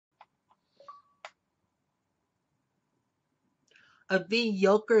A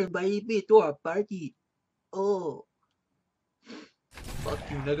mediocre invited me to a party. Oh. Fuck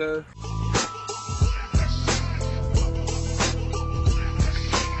you, nigga.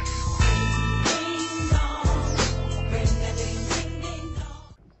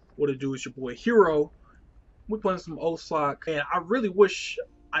 What it do? Is your boy Hero. We playing some OSOK, and I really wish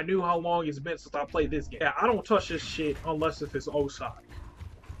I knew how long it's been since I played this game. Yeah, I don't touch this shit unless if it's OSOK.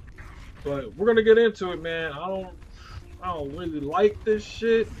 But we're gonna get into it, man. I don't really like this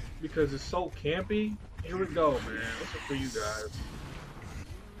shit because it's so campy. Here we go, man. This is for you guys.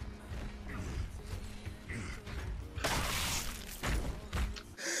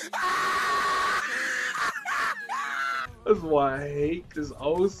 That's why I hate this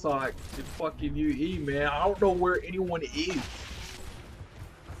OSOK and fucking UE, man. I don't know where anyone is.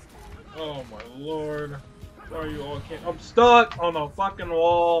 Oh my lord. Sorry you all can't. I'm stuck on the fucking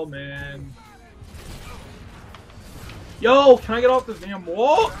wall, man. Yo, can I get off this damn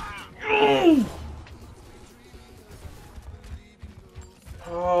wall?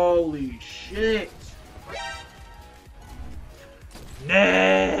 Holy shit.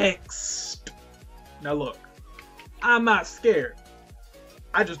 Next. Now look. I'm not scared.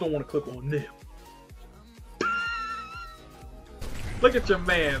 I just don't want to click on them. Look at your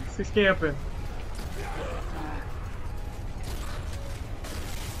man. He's camping.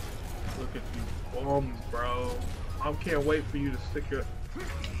 Look at you bums, bro. I can't wait for you to stick your...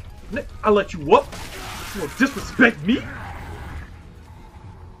 I let you up? You want to disrespect me?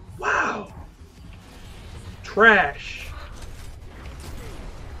 Wow. Trash.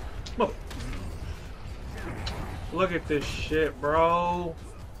 Mother... Look at this shit, bro.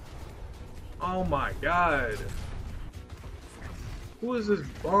 Oh my god. Who is this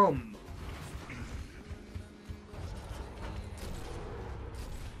bum?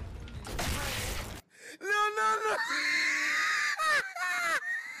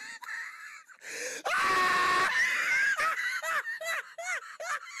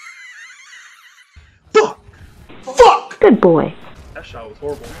 No. Fuck! Good boy. That shot was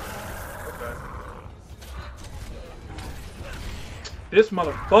horrible. Okay. This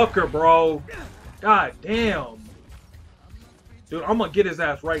motherfucker, bro. God damn. Dude, I'm gonna get his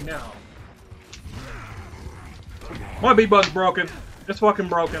ass right now. My B-bug's broken. It's fucking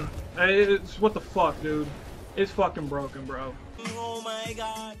broken. It's what the fuck, dude. It's fucking broken, bro. Oh my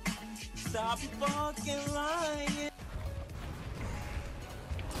god. Stop fucking lying.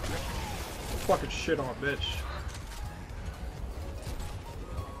 Fucking shit on, bitch.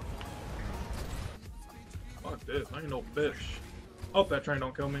 Fuck this. I ain't no bitch. Hope that train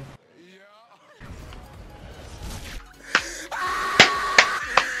don't kill me.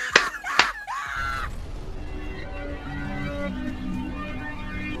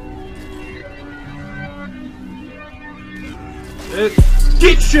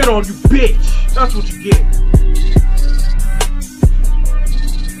 Get shit on, you bitch! That's what you get.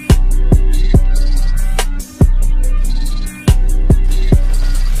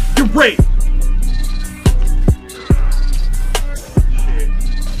 You're raped!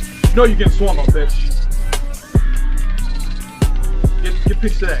 You know you're getting swung on, bitch. Get a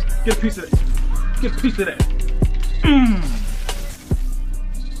piece of that. Get a piece of that. Get a piece of that.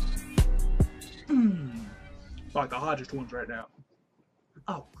 Like the Hodges twins right now.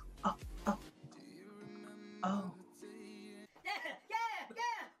 Oh. Yeah.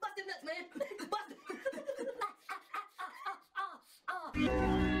 Bust them nuts, man.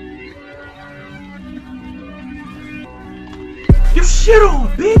 Get shit on,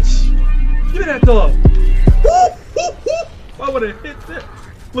 bitch! Give me that dog. If I would have hit that.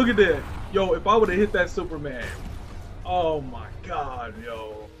 Look at that. Yo, if I would have hit that Superman. Oh my god,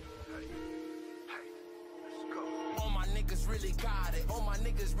 yo. All my niggas really got it. All my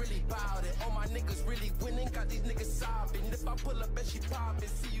niggas really bout it. All my niggas really winning. Got these niggas sobbing. If I pull up and she poppin',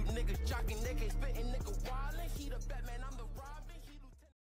 see you niggas jocking, they can't spit